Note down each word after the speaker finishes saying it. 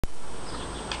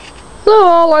Hello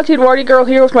all, Auntie Edwardian Girl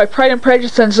here with my Pride and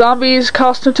Prejudice and Zombies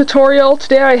costume tutorial.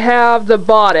 Today I have the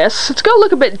bodice. It's going to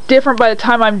look a bit different by the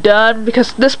time I'm done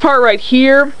because this part right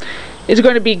here is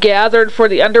going to be gathered for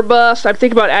the underbust. I'm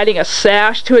thinking about adding a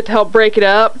sash to it to help break it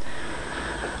up.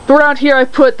 But around here I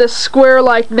put this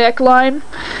square-like neckline.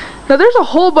 Now there's a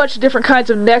whole bunch of different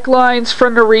kinds of necklines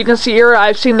from the Regency era.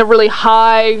 I've seen the really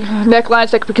high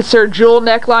necklines that could be considered jewel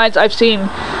necklines. I've seen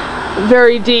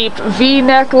very deep V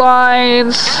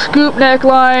necklines, scoop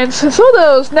necklines, and some of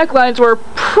those necklines were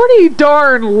pretty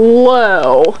darn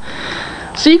low.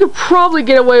 So you could probably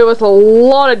get away with a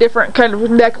lot of different kind of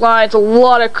necklines, a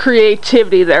lot of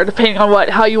creativity there, depending on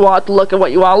how you want to look and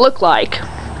what you want to look like.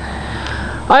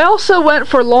 I also went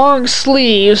for long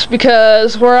sleeves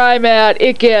because where I'm at,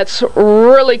 it gets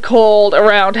really cold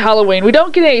around Halloween. We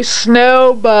don't get any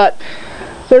snow, but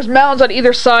there's mountains on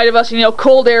either side of us, and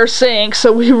cold air sinks,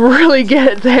 so we really get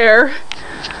it there.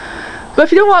 But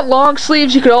if you don't want long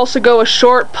sleeves, you could also go with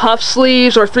short puff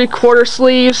sleeves or 3/4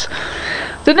 sleeves.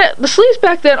 The sleeves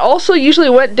back then also usually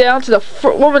went down to the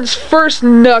woman's first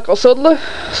knuckle, so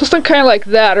something kind of like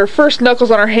that, her first knuckles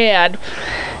on her hand,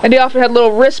 and they often had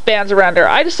little wristbands around her.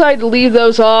 I decided to leave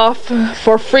those off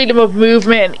for freedom of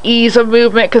movement and ease of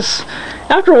movement, because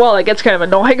after a while it gets kind of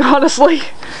annoying, honestly.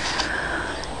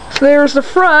 So there's the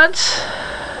front.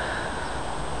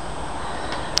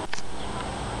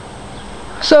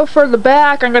 So for the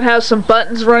back, I'm going to have some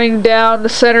buttons running down the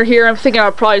center here. I'm thinking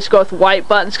I'll probably just go with white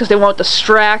buttons because they won't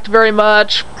distract very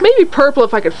much. Maybe purple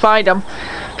if I could find them.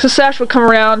 So the sash will come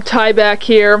around, tie back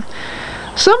here.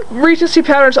 Some Regency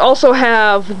patterns also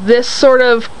have this sort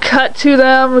of cut to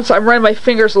them, so I'm running my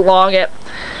fingers along it.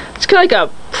 It's kind of like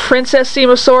a princess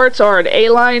seam of sorts, or an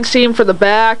A-line seam for the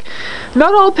back.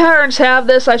 Not all patterns have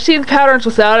this. I've seen patterns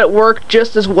without it work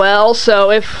just as well, so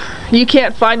if you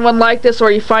can't find one like this, or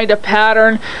you find a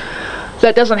pattern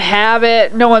that doesn't have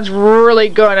it, no one's really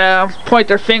going to point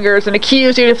their fingers and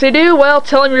accuse you. If they do, well,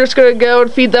 tell them you're just going to go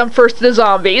and feed them first to the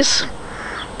zombies.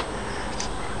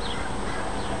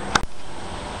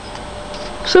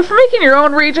 So for making your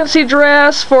own Regency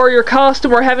dress for your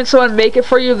costume or having someone make it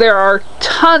for you, there are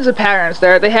tons of patterns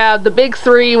there. They have the big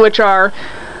three, which are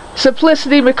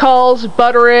Simplicity, McCall's,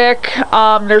 Butterick,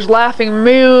 there's Laughing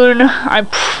Moon. I'm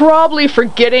probably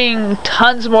forgetting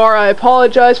tons more I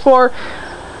apologize for.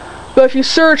 But if you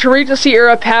search Regency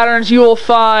era patterns, you will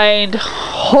find a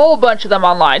whole bunch of them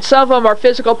online. Some of them are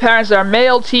physical patterns that are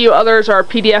mailed to you, others are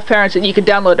PDF patterns that you can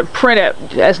download and print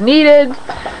it as needed.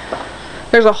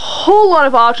 There's a whole lot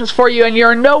of options for you, and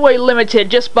you're in no way limited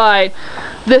just by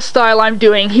this style I'm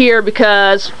doing here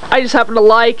because I just happen to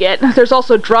like it. There's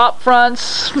also drop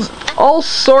fronts, all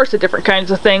sorts of different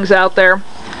kinds of things out there.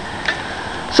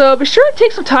 So be sure to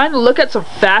take some time to look at some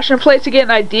fashion plates to get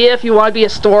an idea if you want to be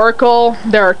historical.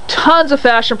 There are tons of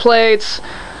fashion plates,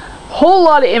 whole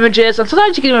lot of images, and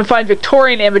sometimes you can even find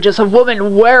Victorian images of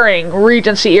women wearing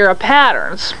Regency era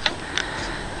patterns.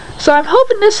 So I'm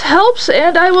hoping this helps,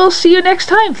 and I will see you next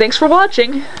time. Thanks for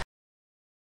watching.